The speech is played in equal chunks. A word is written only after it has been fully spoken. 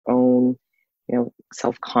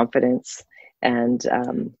self-confidence and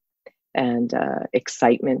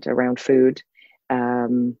excitement around food.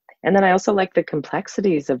 And then I also like the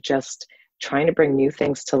complexities of just trying to bring new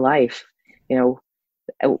things to life. Why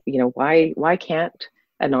can't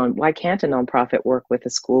a nonprofit work with a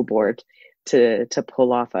school board to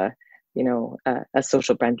pull off a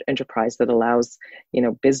social enterprise that allows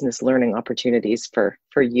business learning opportunities for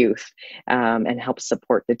youth, and helps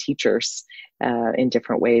support the teachers in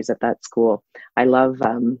different ways at that school. I love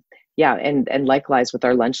and likewise with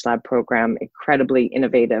our Lunch Lab program, incredibly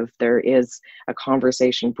innovative. There is a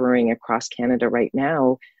conversation brewing across Canada right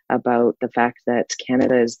now about the fact that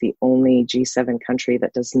Canada is the only G7 country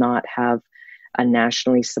that does not have a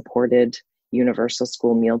nationally supported universal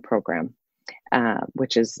school meal program,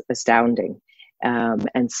 which is astounding.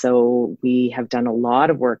 And so we have done a lot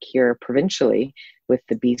of work here provincially with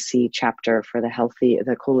the BC chapter for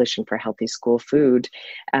the Coalition for Healthy School Food,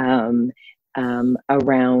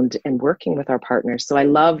 around and working with our partners. So I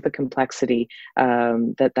love the complexity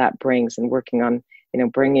that brings, and working on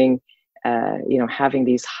bringing having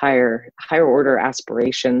these higher order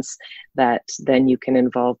aspirations that then you can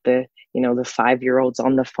involve the 5-year-olds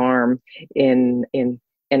on the farm in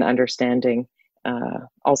understanding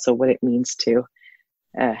also what it means to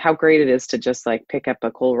how great it is to just like pick up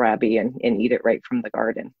a kohlrabi and eat it right from the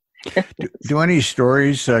garden. Do any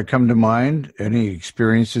stories come to mind? Any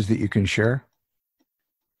experiences that you can share?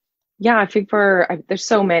 Yeah, I think there's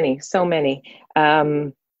so many.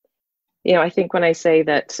 I think when I say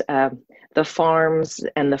that the farms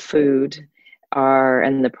and the food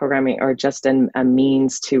and the programming are just a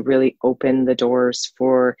means to really open the doors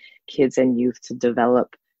for kids and youth to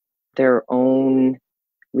develop their own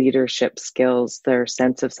leadership skills, their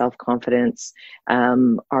sense of self-confidence.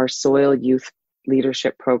 Our Soil Youth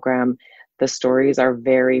Leadership Program, the stories are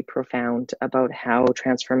very profound about how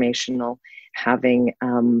transformational having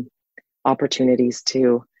opportunities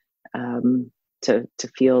to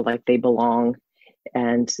feel like they belong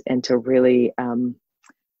and to really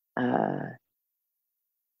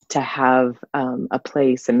to have a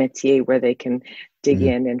place, a métier where they can dig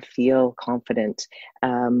in and feel confident.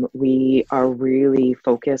 We are really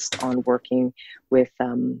focused on working with,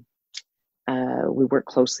 we work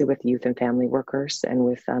closely with youth and family workers and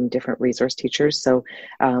with different resource teachers. So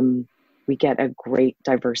we get a great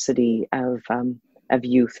diversity of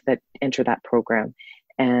youth that enter that program.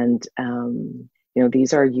 And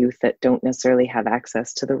these are youth that don't necessarily have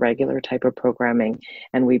access to the regular type of programming,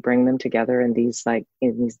 and we bring them together in these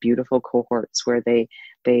beautiful cohorts where they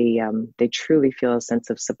truly feel a sense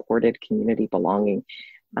of supported community belonging.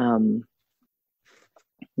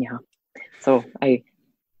 So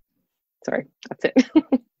sorry, that's it.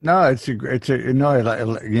 No,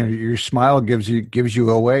 your smile gives you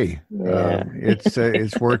away. Yeah.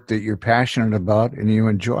 It's work that you're passionate about and you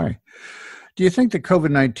enjoy. Do you think that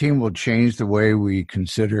COVID-19 will change the way we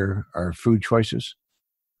consider our food choices?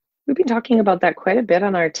 We've been talking about that quite a bit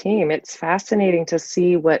on our team. It's fascinating to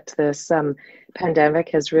see what this pandemic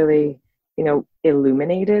has really,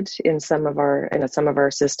 illuminated in some of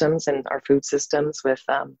our systems and our food systems with,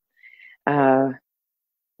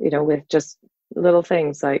 with just little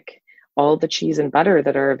things like all the cheese and butter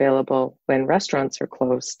that are available when restaurants are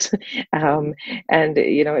closed.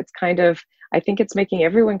 It's kind of, I think it's making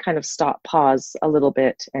everyone kind of pause a little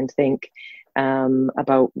bit and think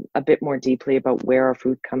about a bit more deeply about where our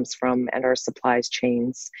food comes from and our supplies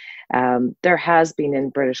chains. There has been in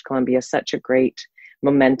British Columbia such a great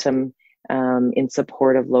momentum in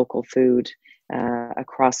support of local food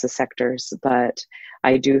across the sectors, but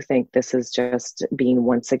I do think this has just been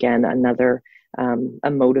once again another a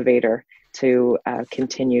motivator to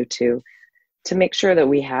continue to make sure that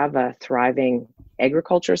we have a thriving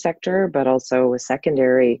agriculture sector, but also a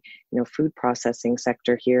secondary, food processing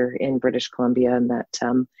sector here in British Columbia, and that,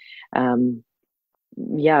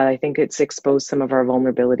 I think it's exposed some of our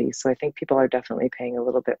vulnerabilities. So I think people are definitely paying a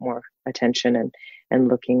little bit more attention and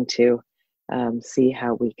looking to see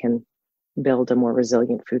how we can build a more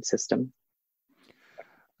resilient food system.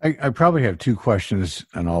 I probably have two questions,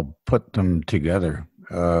 and I'll put them together.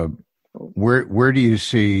 Where do you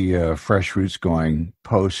see Freshroots going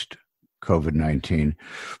post COVID-19?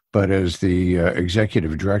 But as the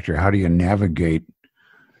executive director, how do you navigate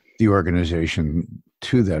the organization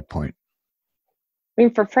to that point? I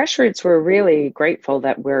mean, for Freshroots, we're really grateful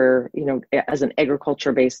that we're, as an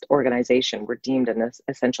agriculture-based organization, we're deemed an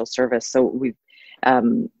essential service. So we've,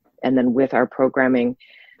 and then with our programming,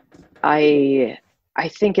 I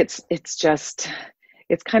think it's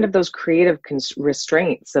kind of those creative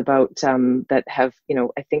restraints about that have,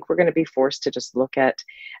 I think we're going to be forced to just look at,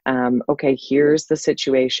 okay, here's the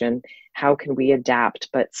situation. how can we adapt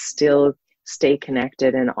but still stay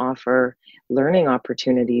connected and offer learning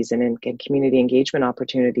opportunities and community engagement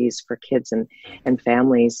opportunities for kids and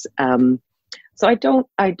families. So I don't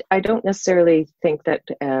necessarily think that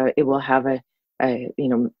it will have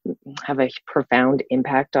have a profound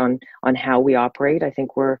impact on how we operate. I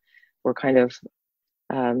think we're kind of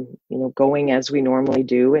going as we normally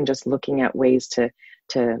do, and just looking at ways to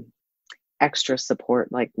extra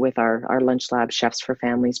support, like with our Lunch Lab Chefs for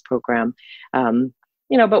Families program.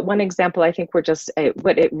 But one example, I think what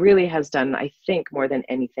it really has done, I think more than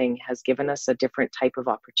anything, has given us a different type of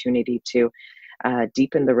opportunity to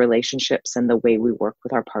deepen the relationships and the way we work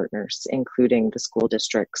with our partners, including the school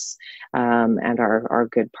districts and our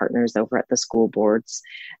good partners over at the school boards.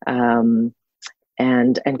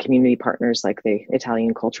 And community partners like the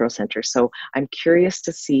Italian Cultural Center. So I'm curious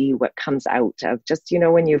to see what comes out of just,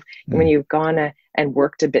 when you've gone and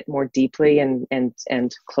worked a bit more deeply and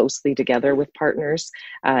closely together with partners,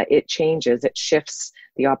 it changes, it shifts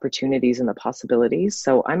the opportunities and the possibilities.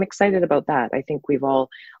 So I'm excited about that. I think we've all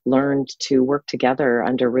learned to work together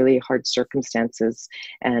under really hard circumstances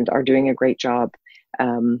and are doing a great job.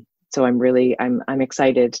 So I'm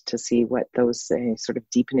excited to see what those sort of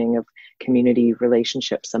deepening of community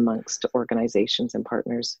relationships amongst organizations and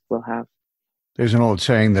partners will have. There's an old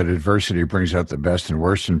saying that adversity brings out the best and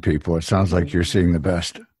worst in people. It sounds like you're seeing the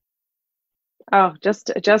best. Oh,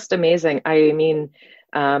 just amazing. I mean,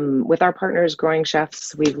 with our partners, Growing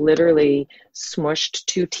Chefs, we've literally smushed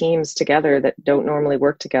two teams together that don't normally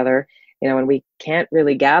work together. And we can't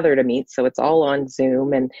really gather to meet, so it's all on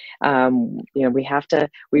Zoom. And, and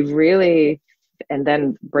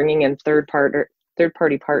then bringing in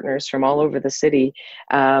third-party partners from all over the city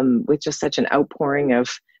with just such an outpouring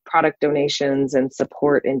of product donations and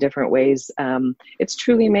support in different ways. It's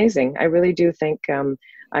truly amazing. I really do think I'm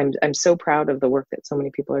so proud of the work that so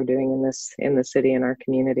many people are doing in the city and our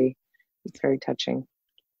community. It's very touching.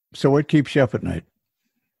 So what keeps you up at night?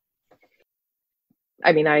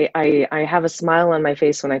 I mean, I have a smile on my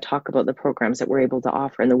face when I talk about the programs that we're able to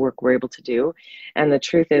offer and the work we're able to do. And the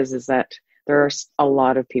truth is that there are a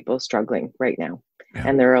lot of people struggling right now. Yeah.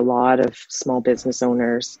 And there are a lot of small business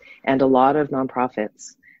owners and a lot of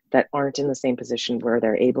nonprofits that aren't in the same position where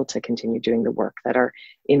they're able to continue doing the work, that are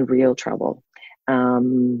in real trouble.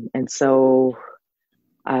 And so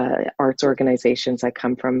arts organizations, I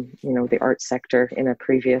come from, the arts sector in a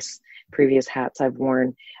previous hats I've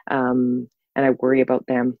worn. And I worry about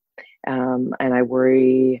them, and I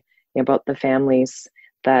worry about the families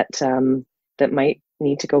that might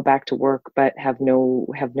need to go back to work but have no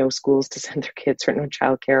schools to send their kids, or no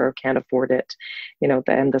childcare, or can't afford it.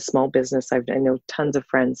 And the small business. I know tons of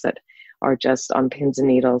friends that are just on pins and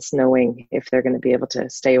needles, knowing if they're going to be able to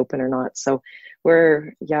stay open or not. So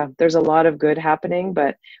there's a lot of good happening,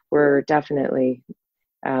 but we're definitely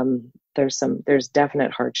there's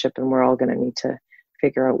definite hardship, and we're all going to need to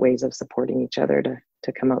figure out ways of supporting each other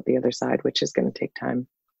to come out the other side, which is going to take time.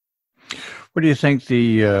 What do you think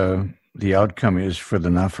the outcome is for the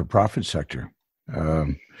not-for-profit sector?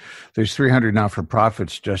 There's 300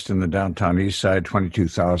 not-for-profits just in the downtown east side,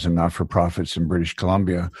 22,000 not-for-profits in British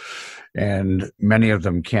Columbia, and many of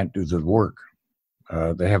them can't do the work.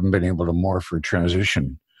 They haven't been able to morph or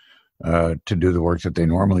transition to do the work that they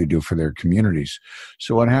normally do for their communities.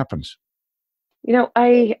 So what happens?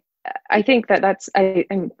 I think that's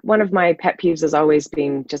one of my pet peeves has always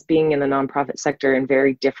been just being in the nonprofit sector in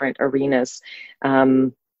very different arenas.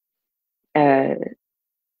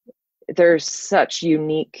 There's such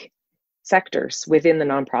unique sectors within the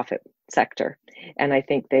nonprofit sector, and I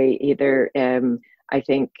think they either I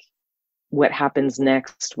think what happens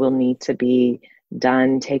next will need to be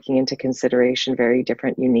done taking into consideration very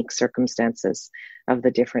different unique circumstances of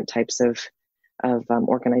the different types of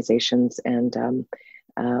organizations and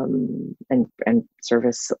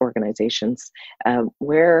service organizations.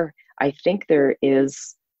 Where I think there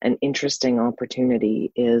is an interesting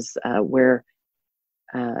opportunity is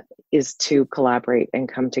to collaborate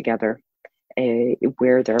and come together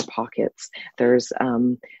where there are pockets. There's,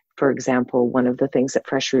 for example, one of the things that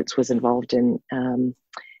Freshroots was involved in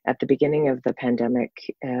at the beginning of the pandemic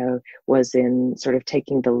was in sort of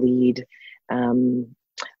taking the lead on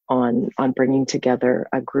bringing together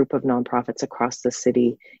a group of nonprofits across the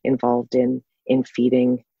city involved in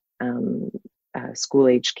feeding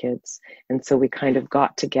school-age kids. And so we kind of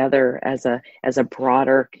got together as a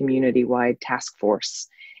broader community-wide task force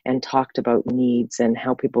and talked about needs and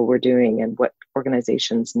how people were doing and what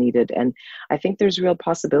organizations needed. And I think there's real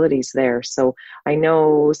possibilities there. So I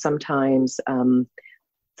know sometimes, I'm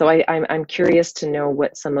curious to know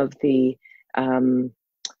what some of the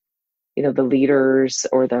the leaders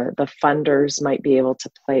or the funders might be able to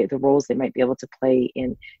play the roles they might be able to play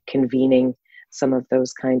in convening some of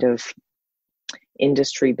those kind of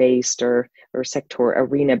industry-based or sector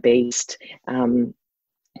arena-based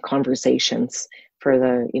conversations for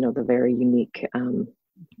the very unique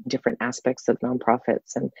different aspects of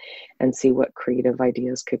nonprofits, and see what creative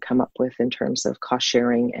ideas could come up with in terms of cost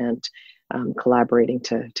sharing and collaborating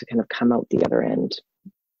to kind of come out the other end,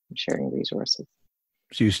 sharing resources.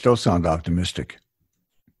 So you still sound optimistic.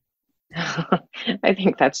 I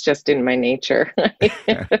think that's just in my nature.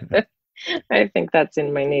 I think that's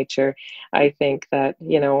in my nature. I think that,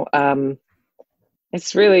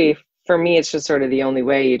 it's really, for me, it's just sort of the only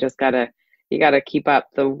way. You gotta keep up.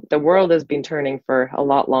 The world has been turning for a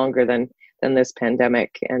lot longer than this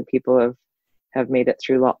pandemic, and people have made it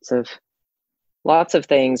through lots of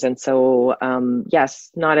things. And so,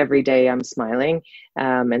 yes, not every day I'm smiling,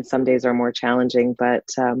 and some days are more challenging, but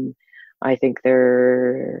I think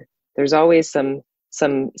there's always some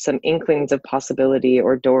inklings of possibility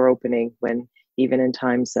or door opening, when even in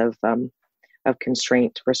times of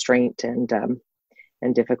constraint, restraint,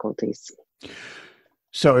 and difficulties.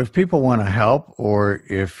 So if people want to help, or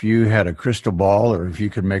if you had a crystal ball, or if you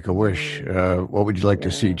could make a wish, what would you like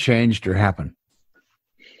to see changed or happen?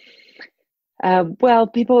 Well,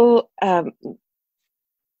 people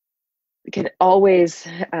can always,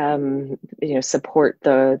 support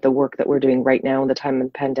the work that we're doing right now in the time of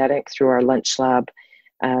the pandemic through our Lunch Lab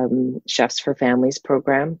Chefs for Families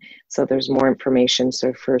program. So there's more information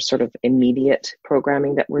for sort of immediate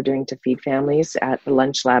programming that we're doing to feed families at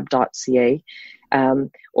lunchlab.ca.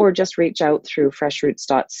 Or just reach out through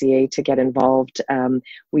freshroots.ca to get involved.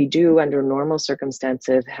 We do, under normal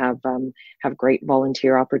circumstances, have great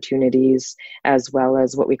volunteer opportunities, as well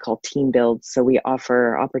as what we call team builds. So we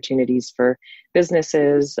offer opportunities for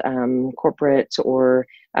businesses, corporate, or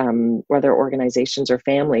other organizations or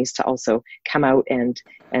families to also come out and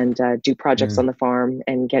do projects on the farm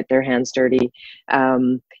and get their hands dirty.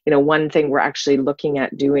 One thing we're actually looking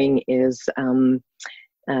at doing is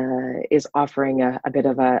offering a bit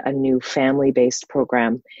of a new family-based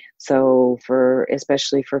program. So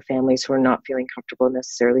especially for families who are not feeling comfortable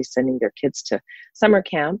necessarily sending their kids to summer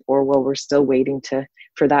camp, or while we're still waiting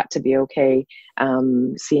for that to be okay,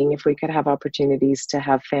 seeing if we could have opportunities to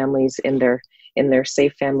have families in their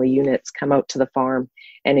safe family units come out to the farm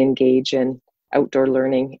and engage in outdoor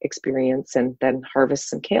learning experience, and then harvest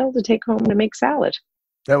some kale to take home to make salad.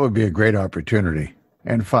 That would be a great opportunity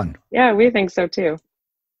and fun. Yeah, we think so too.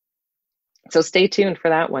 So stay tuned for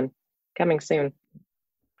that one, coming soon.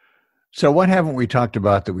 So what haven't we talked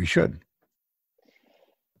about that we should?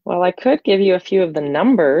 Well, I could give you a few of the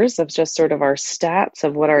numbers of just sort of our stats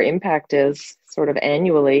of what our impact is sort of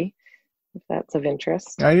annually, if that's of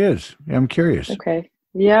interest. It is. I'm curious. Okay.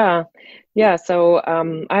 Yeah. So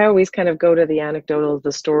I always kind of go to the anecdotal,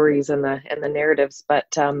 the stories and the narratives,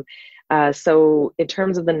 but so in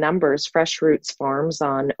terms of the numbers, Freshroots farms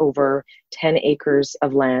on over 10 acres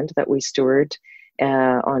of land that we steward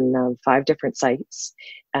on 5 different sites.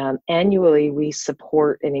 Annually, we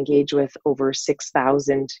support and engage with over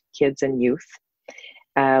 6,000 kids and youth.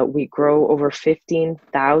 We grow over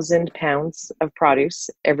 15,000 pounds of produce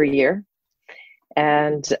every year.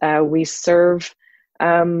 And we serve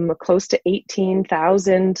close to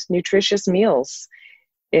 18,000 nutritious meals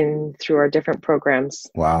through our different programs.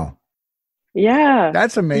 Wow. Yeah.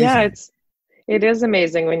 That's amazing. Yeah, it is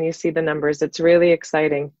amazing when you see the numbers. It's really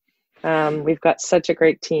exciting. We've got such a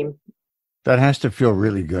great team. That has to feel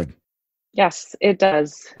really good. Yes, it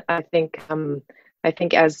does. I think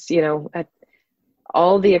as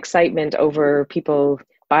all the excitement over people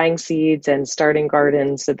buying seeds and starting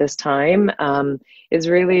gardens at this time is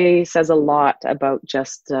really says a lot about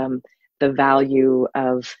just the value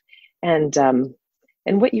of and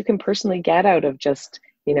what you can personally get out of just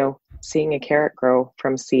seeing a carrot grow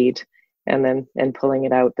from seed and pulling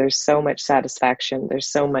it out. There's so much satisfaction. There's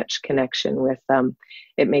so much connection with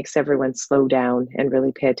it makes everyone slow down and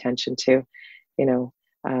really pay attention to your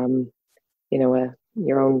own.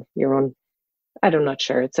 I'm not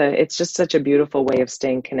sure. It's just such a beautiful way of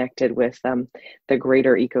staying connected with the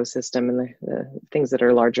greater ecosystem and the things that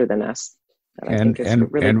are larger than us. I think is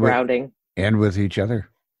really grounding. And with each other.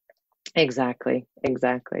 Exactly.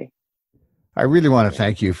 I really want to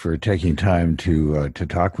thank you for taking time to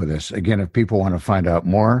talk with us. Again, if people want to find out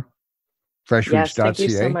more, freshroots.ca. Yes, thank you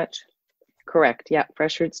so much. Correct. Yeah,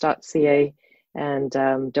 freshroots.ca. And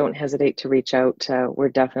don't hesitate to reach out. We're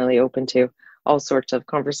definitely open to all sorts of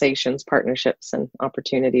conversations, partnerships, and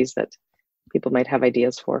opportunities that people might have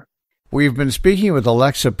ideas for. We've been speaking with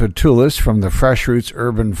Alexa Pitoulis from the Freshroots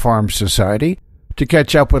Urban Farm Society, To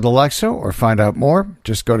catch up with Alexa or find out more,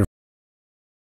 just go to